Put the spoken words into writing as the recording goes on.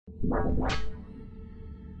Well,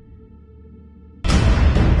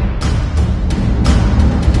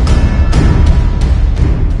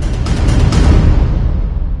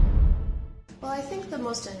 I think the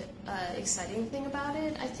most exciting thing about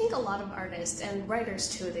it, I think a lot of artists and writers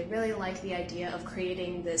too, they really like the idea of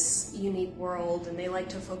creating this unique world, and they like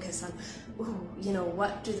to focus on, ooh, you know,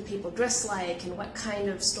 what do the people dress like, and what kind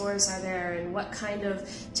of stores are there, and what kind of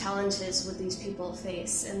challenges would these people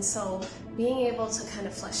face. And so being able to kind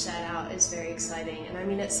of flesh that out is very exciting. And I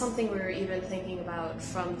mean, it's something we were even thinking about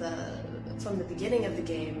from the beginning of the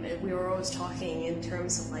game. We were always talking in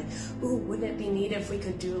terms of like, ooh, wouldn't it be neat if we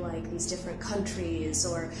could do like these different countries,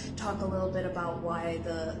 or talk a little bit about why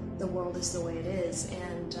the world is the way it is.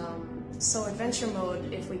 And so adventure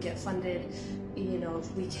mode, if we get funded, you know,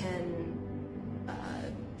 we can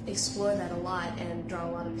explore that a lot and draw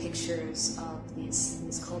a lot of pictures of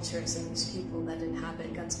these cultures and these people that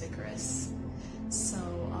inhabit Guns of Icarus. So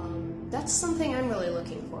that's something I'm really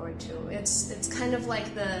looking forward to. It's kind of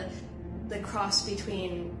like the cross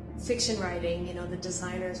between fiction writing. You know, the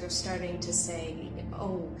designers are starting to say,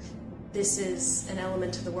 oh, this is an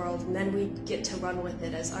element of the world, and then we get to run with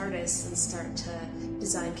it as artists and start to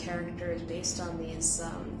design characters based on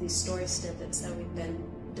these story snippets that we've been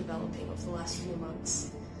developing over the last few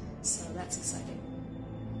months. So that's exciting.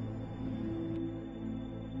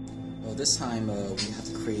 Well, this time we have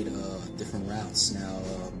to create different routes. Now,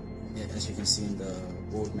 as you can see in the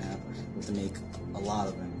roadmap, we have to make a lot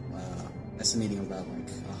of them. Estimating about like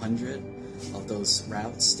 100 of those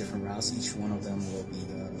routes, different routes. Each one of them will be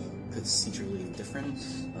procedurally different.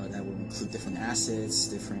 That will include different assets,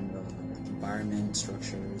 different environment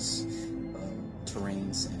structures,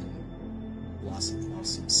 terrains, and lots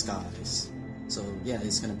of skies. So yeah,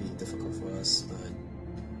 it's going to be difficult for us, but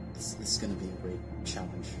it's going to be a great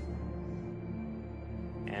challenge.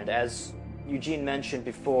 And as Eugene mentioned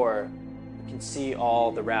before, you can see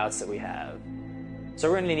all the routes that we have. So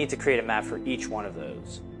we're going to need to create a map for each one of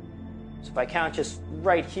those. So if I count just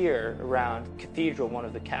right here around Cathedral, one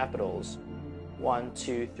of the capitals, 1,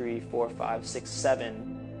 2, 3, 4, 5, 6,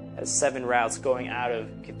 7, has 7 routes going out of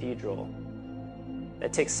Cathedral.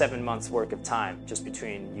 That takes 7 months worth of time just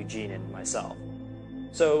between Eugene and myself.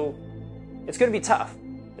 So it's going to be tough.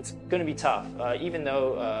 It's going to be tough. Even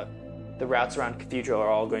though the routes around Cathedral are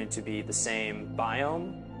all going to be the same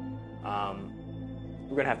biome,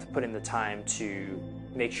 we're going to have to put in the time to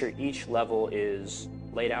make sure each level is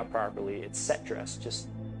laid out properly. It's set dressed.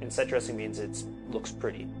 And set dressing means it looks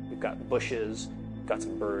pretty. We've got bushes, we've got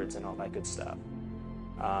some birds and all that good stuff.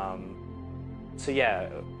 So yeah,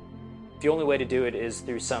 the only way to do it is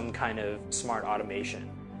through some kind of smart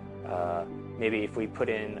automation. Maybe if we put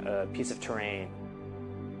in a piece of terrain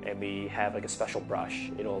and we have like a special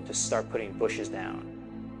brush, it'll just start putting bushes down.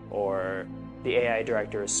 Or the AI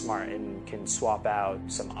director is smart and can swap out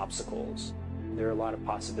some obstacles. There are a lot of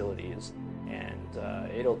possibilities, and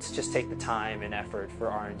it'll just take the time and effort for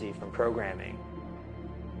R&D from programming.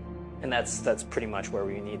 And that's pretty much where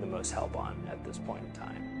we need the most help on at this point in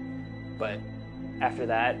time. But after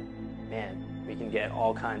that, man, we can get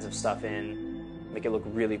all kinds of stuff in, make it look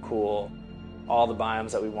really cool. All the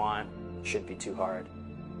biomes that we want. Shouldn't be too hard.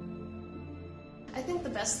 I think the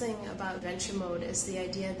best thing about adventure mode is the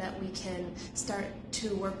idea that we can start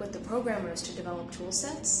to work with the programmers to develop tool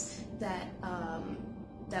sets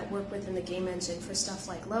that work within the game engine for stuff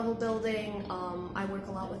like level building. I work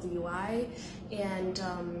a lot with the UI, and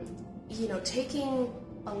you know, taking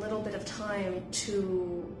a little bit of time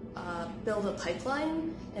to build a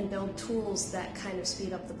pipeline and build tools that kind of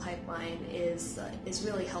speed up the pipeline is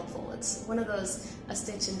really helpful. It's one of those a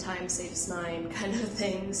stitch in time saves 9 kind of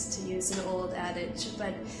things, to use an old adage.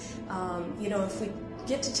 But you know, if we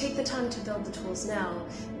get to take the time to build the tools now,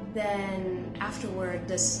 then afterward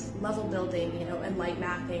this level building, you know, and light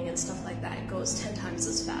mapping and stuff like that goes 10 times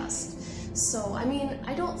as fast. So, I mean,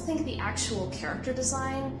 I don't think the actual character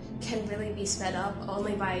design can really be sped up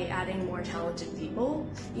only by adding more talented people,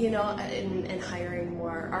 you know, and hiring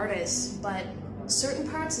more artists. But certain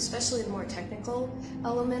parts, especially the more technical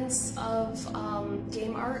elements of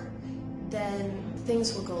game art, then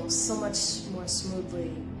things will go so much more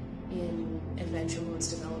smoothly in adventure mode's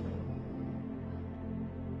development.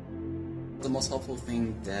 The most helpful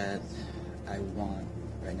thing that I want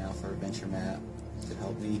right now for Adventure Map to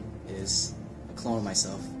help me is a clone of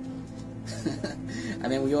myself. I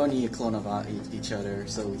mean, we all need a clone of each other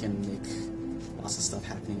so we can make lots of stuff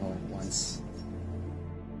happening all at once.